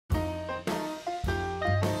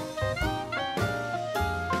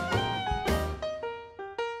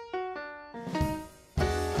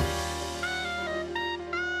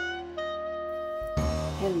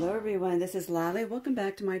Hello everyone, this is Lally. Welcome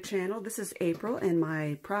back to my channel. This is April, and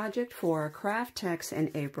my project for Kraft-Tex in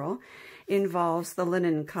April involves the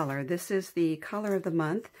linen color. This is the color of the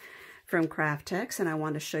month from Kraft-Tex, and I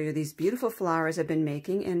want to show you these beautiful flowers I've been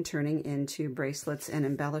making and turning into bracelets and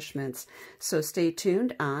embellishments. So stay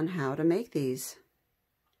tuned on how to make these.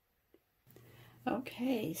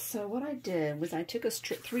 Okay, so what I did was I took a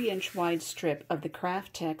 3-inch wide strip of the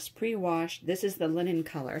Kraft-Tex pre-washed. This is the linen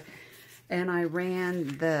color. And I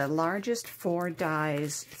ran the largest 4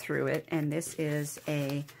 dies through it, and this is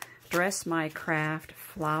a Dress My Craft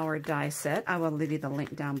flower die set. I will leave you the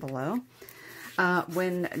link down below.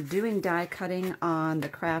 When doing die cutting on the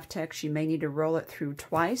Kraft-Tex, you may need to roll it through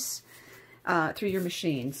twice through your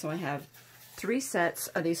machine. So I have 3 sets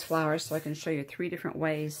of these flowers, so I can show you 3 different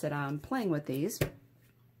ways that I'm playing with these.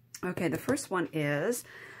 Okay, the first one is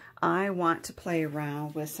I want to play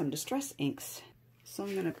around with some distress inks. So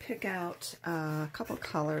I'm going to pick out a couple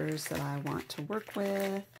colors that I want to work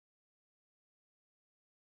with.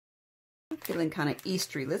 I'm feeling kind of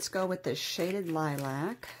Eastery. Let's go with this shaded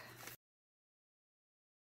lilac.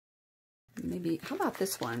 Maybe, how about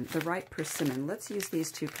this one, the Ripe Persimmon? Let's use these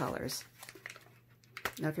 2 colors.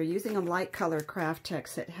 Now if you're using a light color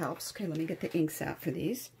Kraft-Tex, it helps. Okay, let me get the inks out for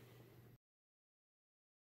these.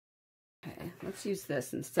 Okay, let's use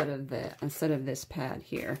this instead of this pad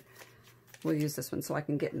here. We'll use this one so I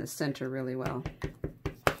can get in the center really well.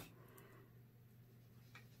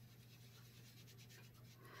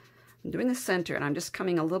 I'm doing the center, and I'm just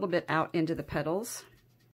coming a little bit out into the petals.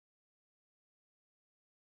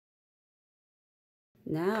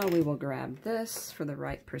 Now we will grab this for the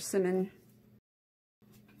Ripe Persimmon.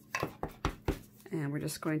 And we're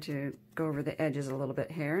just going to go over the edges a little bit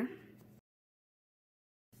here.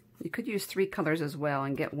 You could use 3 colors as well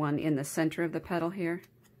and get one in the center of the petal here.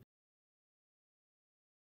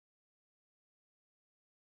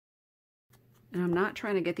 And I'm not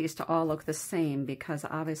trying to get these to all look the same, because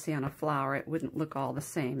obviously on a flower it wouldn't look all the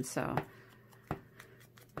same, so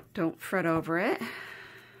don't fret over it.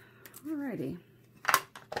 Alrighty.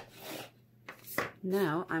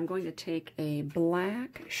 Now I'm going to take a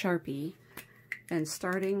black Sharpie, and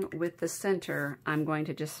starting with the center, I'm going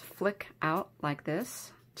to just flick out like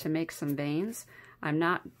this to make some veins. I'm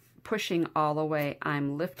not pushing all the way,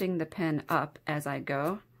 I'm lifting the pen up as I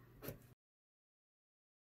go.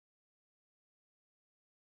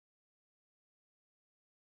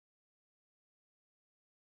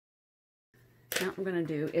 Now what I'm going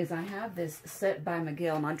to do is I have this set by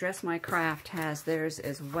McGill. Now Dress My Craft has theirs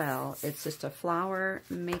as well. It's just a flower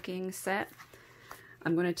making set.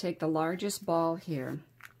 I'm going to take the largest ball here,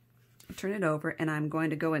 turn it over, and I'm going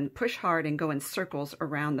to go and push hard and go in circles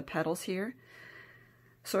around the petals here,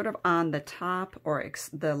 sort of on the top or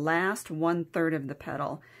the last 1/3 of the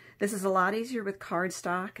petal. This is a lot easier with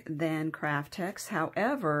cardstock than Kraft-Tex.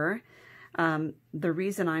 However, the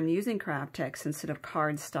reason I'm using Kraft-Tex instead of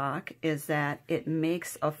cardstock is that it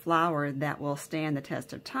makes a flower that will stand the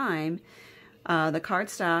test of time. The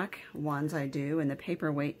cardstock ones I do, and the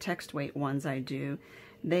paperweight, text weight ones I do,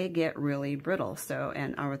 they get really brittle,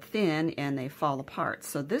 and are thin, and they fall apart.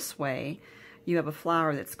 So this way, you have a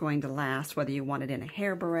flower that's going to last, whether you want it in a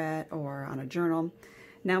hair barrette or on a journal.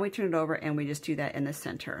 Now we turn it over, and we just do that in the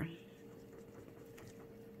center.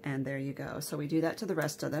 And there you go. So we do that to the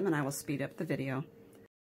rest of them, and I will speed up the video.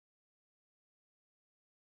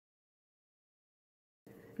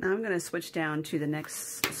 Now I'm going to switch down to the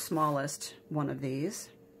next smallest one of these.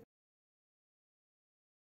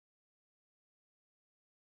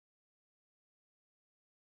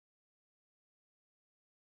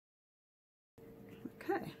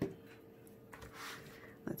 Okay.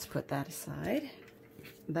 Let's put that aside.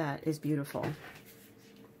 That is beautiful.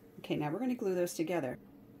 Okay, now we're going to glue those together.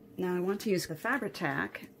 Now I want to use the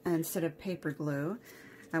Fabri-Tac instead of paper glue.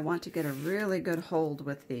 I want to get a really good hold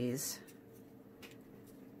with these.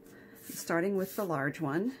 Starting with the large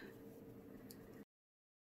one.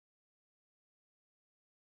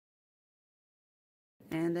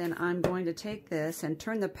 And then I'm going to take this and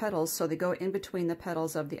turn the petals so they go in between the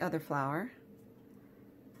petals of the other flower.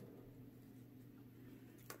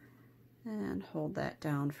 And hold that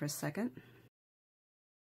down for a second.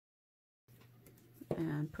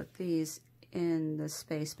 And put these in the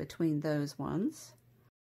space between those ones.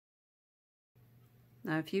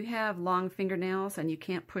 Now if you have long fingernails and you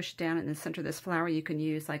can't push down in the center of this flower, you can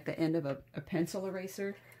use like the end of a pencil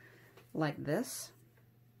eraser like this.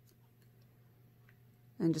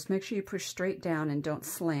 And just make sure you push straight down and don't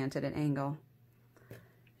slant at an angle.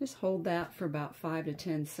 Just hold that for about 5 to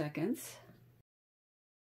 10 seconds.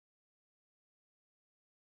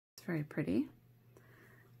 It's very pretty.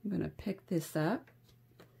 I'm going to pick this up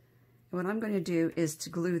What I'm going to do is to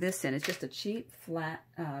glue this in. It's just a cheap, flat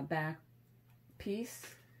back piece,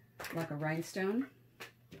 like a rhinestone.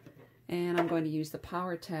 And I'm going to use the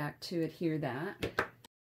power tack to adhere that.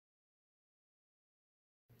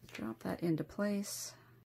 Drop that into place.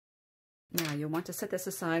 Now you'll want to set this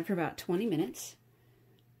aside for about 20 minutes.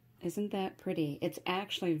 Isn't that pretty? It's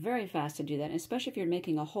actually very fast to do that, especially if you're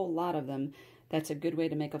making a whole lot of them. That's a good way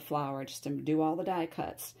to make a flower, just to do all the die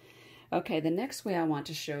cuts. Okay, the next way I want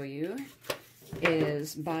to show you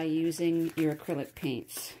is by using your acrylic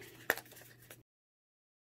paints.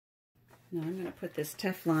 Now I'm going to put this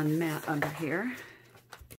Teflon mat under here.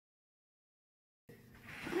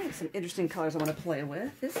 I have some interesting colors I want to play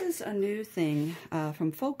with. This is a new thing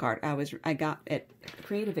from Folk Art I got at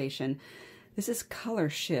Creativation. This is Color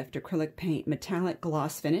Shift acrylic paint, metallic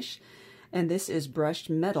gloss finish. And this is brushed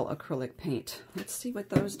metal acrylic paint. Let's see what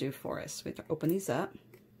those do for us. We have to open these up.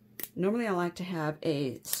 Normally I like to have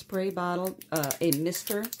a spray bottle, a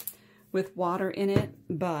mister with water in it,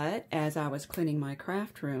 but as I was cleaning my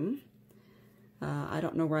craft room, I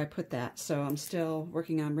don't know where I put that, so I'm still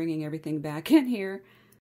working on bringing everything back in here.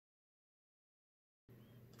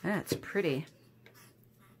 That's pretty.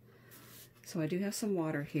 So I do have some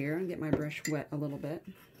water here. I'll get my brush wet a little bit.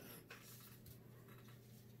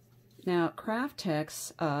 Now,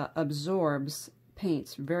 Kraft-Tex absorbs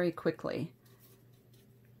paints very quickly.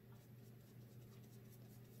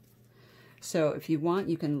 So if you want,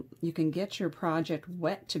 you can get your project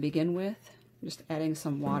wet to begin with, just adding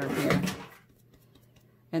some water here.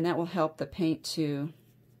 And that will help the paint to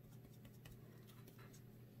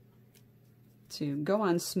go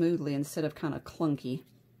on smoothly instead of kind of clunky.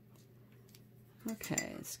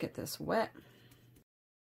 Okay, let's get this wet.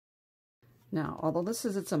 Now, although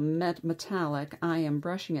it's a metallic, I am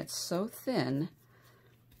brushing it so thin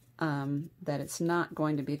that it's not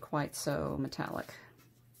going to be quite so metallic.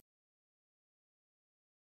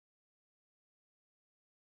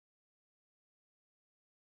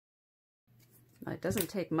 It doesn't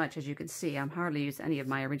take much, as you can see. I'm hardly using any of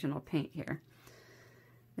my original paint here.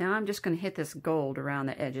 Now I'm just going to hit this gold around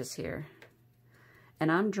the edges here.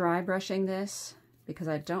 And I'm dry brushing this because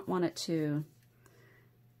I don't want it to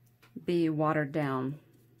be watered down.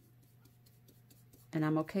 And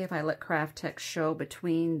I'm okay if I let Kraft-Tex show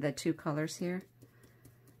between the two colors here,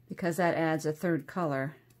 because that adds a third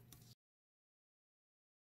color.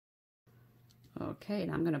 Okay,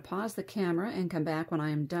 now I'm going to pause the camera and come back when I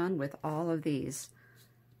am done with all of these.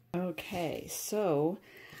 Okay, so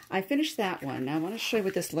I finished that one. Now I want to show you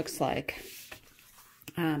what this looks like.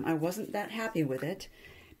 I wasn't that happy with it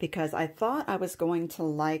because I thought I was going to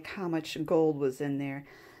like how much gold was in there.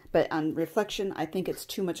 But on reflection, I think it's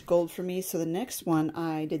too much gold for me. So the next one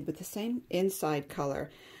I did with the same inside color,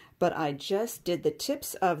 but I just did the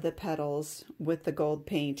tips of the petals with the gold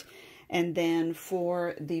paint. And then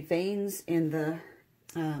for the veins in the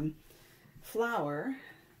flower,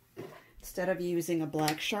 instead of using a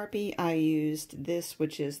black Sharpie, I used this,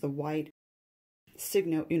 which is the white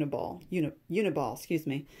Signo Uniball, excuse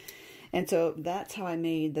me. And so that's how I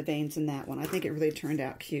made the veins in that one. I think it really turned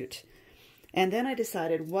out cute. And then I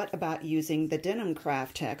decided, what about using the denim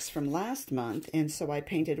Kraft-Tex from last month? And so I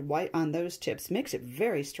painted white on those tips. Makes it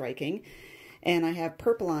very striking. And I have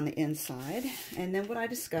purple on the inside. And then what I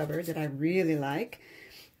discovered that I really like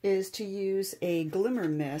is to use a glimmer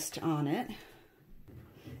mist on it.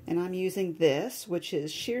 And I'm using this, which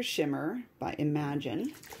is Sheer Shimmer by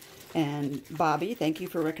Imagine. And Bobby, thank you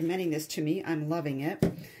for recommending this to me. I'm loving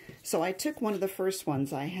it. So I took one of the first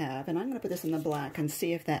ones I have, and I'm going to put this in the black and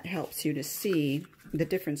see if that helps you to see the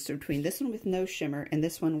difference between this one with no shimmer and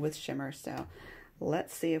this one with shimmer. So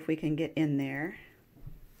let's see if we can get in there.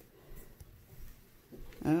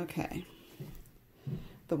 Okay.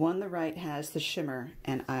 The one on the right has the shimmer,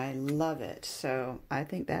 and I love it. So I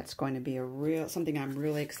think that's going to be something I'm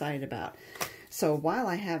really excited about. So while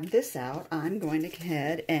I have this out, I'm going to go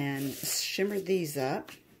ahead and shimmer these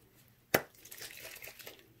up.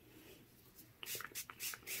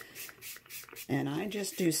 And I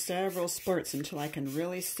just do several spurts until I can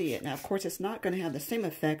really see it. Now, of course, it's not going to have the same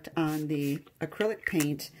effect on the acrylic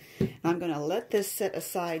paint. I'm going to let this set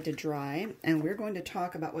aside to dry, and we're going to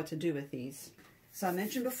talk about what to do with these. So I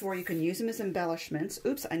mentioned before, you can use them as embellishments.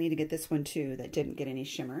 Oops, I need to get this one too that didn't get any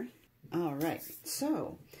shimmer. All right,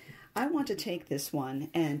 so I want to take this one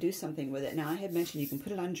and do something with it. Now, I had mentioned you can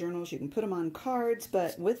put it on journals, you can put them on cards,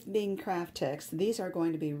 but with being Kraft-Tex, these are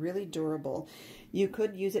going to be really durable. You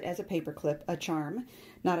could use it as a paper clip, a charm,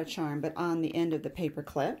 not a charm, but on the end of the paper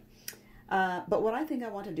clip. But what I think I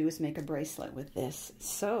want to do is make a bracelet with this.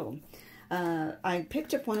 So I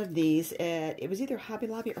picked up one of these at, it was either Hobby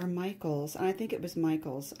Lobby or Michael's. I think it was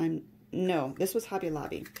Michael's. I'm No, this was Hobby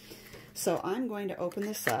Lobby. So I'm going to open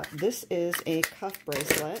this up. This is a cuff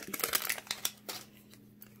bracelet.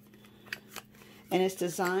 And it's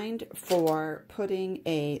designed for putting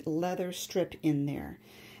a leather strip in there.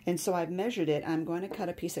 And so I've measured it. I'm going to cut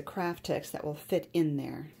a piece of Kraft-Tex that will fit in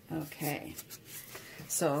there. Okay.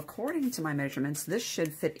 So according to my measurements, this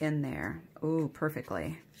should fit in there. Ooh,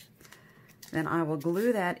 perfectly. Then I will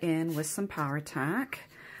glue that in with some Power Tack.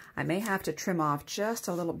 I may have to trim off just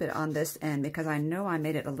a little bit on this end because I know I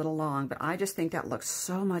made it a little long, but I just think that looks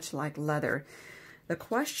so much like leather. The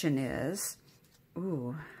question is,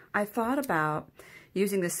 ooh, I thought about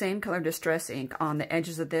using the same color Distress ink on the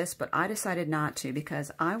edges of this, but I decided not to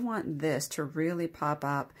because I want this to really pop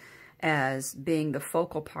up as being the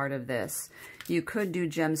focal part of this. You could do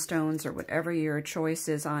gemstones or whatever your choice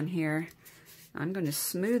is on here. I'm going to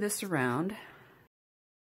smooth this around.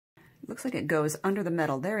 Looks like it goes under the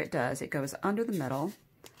metal. There it does. It goes under the metal.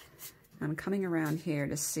 I'm coming around here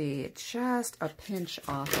to see just a pinch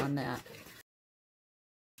off on that.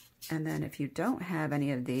 And then if you don't have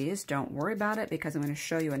any of these, don't worry about it because I'm going to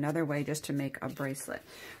show you another way just to make a bracelet.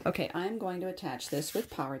 Okay, I'm going to attach this with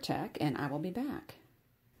Power Tack and I will be back.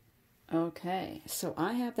 Okay, so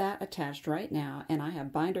I have that attached right now and I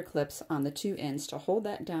have binder clips on the two ends to hold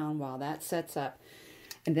that down while that sets up.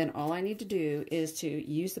 And then all I need to do is to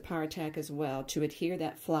use the Power Tack as well to adhere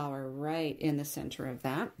that flower right in the center of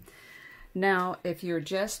that. Now, if you're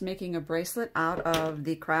just making a bracelet out of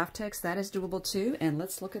the Kraft-Tex, that is doable too, and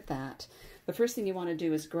let's look at that. The first thing you want to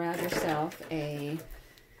do is grab yourself a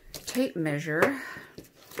tape measure,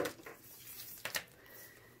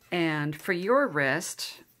 and for your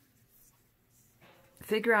wrist,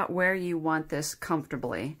 figure out where you want this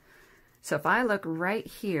comfortably. So if I look right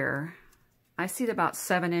here, I see that about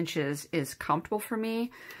 7 inches is comfortable for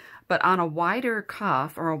me. But on a wider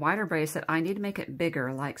cuff or a wider bracelet, I need to make it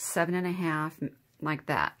bigger, like 7.5, like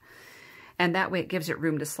that. And that way it gives it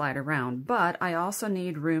room to slide around. But I also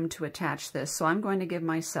need room to attach this. So I'm going to give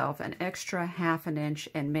myself an extra 1/2 inch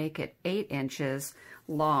and make it 8 inches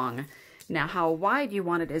long. Now, how wide you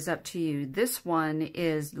want it is up to you. This one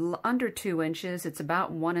is under 2 inches. It's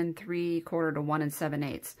about 1 3/4 to 1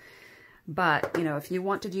 7/8. But, you know, if you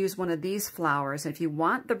want to use one of these flowers, if you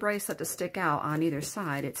want the bracelet to stick out on either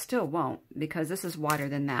side, it still won't because this is wider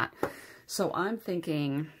than that. So I'm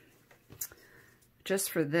thinking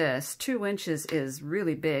just for this, 2 inches is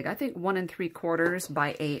really big. I think 1 3/4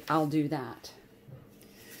 by 8, I'll do that.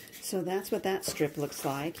 So that's what that strip looks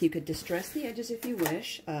like. You could distress the edges if you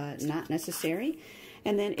wish, not necessary.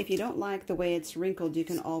 And then if you don't like the way it's wrinkled, you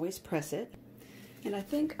can always press it. And I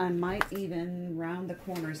think I might even round the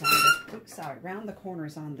corners on this. Oops, sorry, round the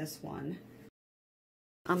corners on this one.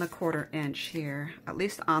 On the 1/4 inch here, at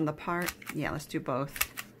least on the part. Yeah, let's do both.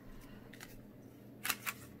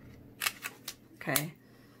 Okay.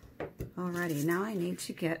 Alrighty, now I need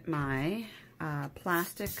to get my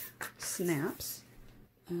plastic snaps.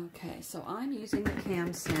 Okay, so I'm using the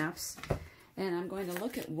cam snaps. And I'm going to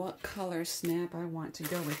look at what color snap I want to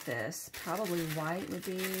go with this. Probably white would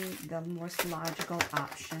be the most logical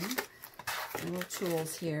option. Little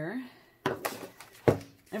tools here.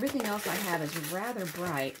 Everything else I have is rather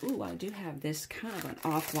bright. Ooh, I do have this kind of an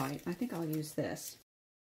off-white. I think I'll use this.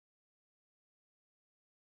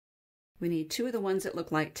 We need 2 of the ones that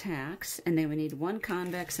look like tacks, and then we need 1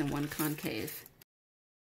 convex and 1 concave.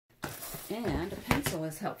 And a pencil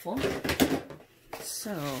is helpful.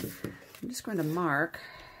 So I'm just going to mark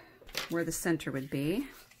where the center would be.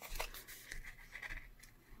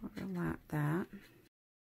 Overlap that.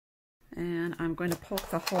 And I'm going to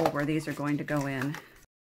poke the hole where these are going to go in.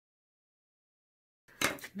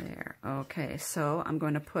 There. Okay, so I'm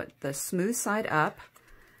going to put the smooth side up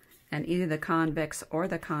and either the convex or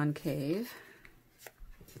the concave.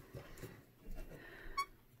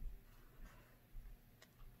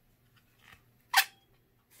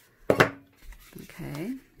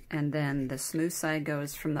 Okay. And then the smooth side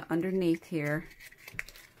goes from the underneath here.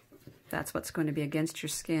 That's what's going to be against your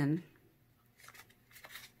skin.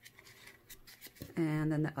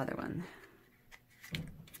 And then the other one.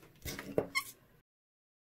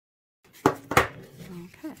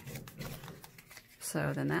 Okay.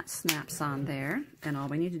 So then that snaps on there. And all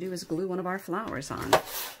we need to do is glue one of our flowers on.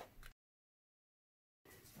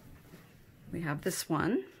 We have this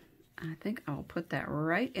one. I think I'll put that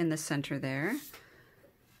right in the center there.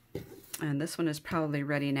 And this one is probably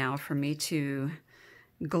ready now for me to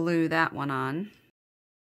glue that one on.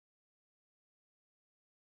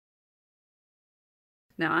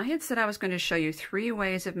 Now, I had said I was going to show you 3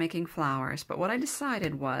 ways of making flowers, but what I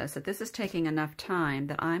decided was that this is taking enough time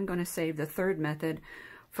that I'm going to save the 3rd method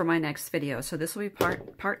for my next video. So this will be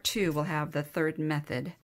part 2. We'll have the third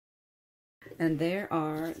method. And there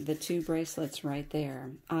are the 2 bracelets right there.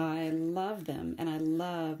 I love them, and I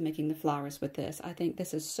love making the flowers with this. I think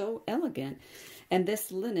this is so elegant. And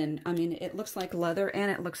this linen, I mean, it looks like leather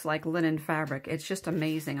and it looks like linen fabric. It's just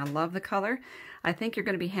amazing. I love the color. I think you're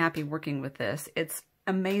going to be happy working with this. It's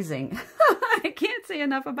amazing. I can't say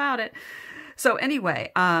enough about it. So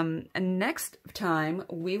anyway, next time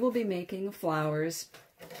we will be making flowers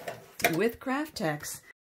with Kraft-Tex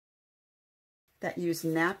that use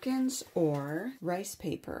napkins or rice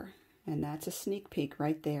paper. And that's a sneak peek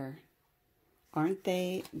right there. Aren't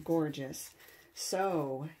they gorgeous?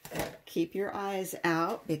 So keep your eyes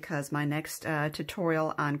out because my next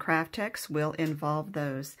tutorial on Kraft-Tex will involve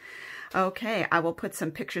those. Okay, I will put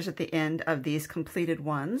some pictures at the end of these completed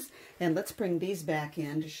ones. And let's bring these back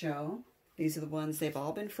in to show. These are the ones, they've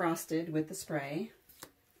all been frosted with the spray.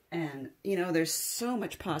 And, you know, there's so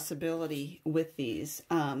much possibility with these.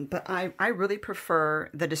 But I really prefer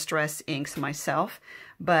the Distress inks myself.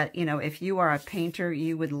 But, you know, if you are a painter,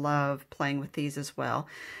 you would love playing with these as well.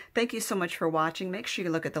 Thank you so much for watching. Make sure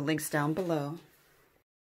you look at the links down below.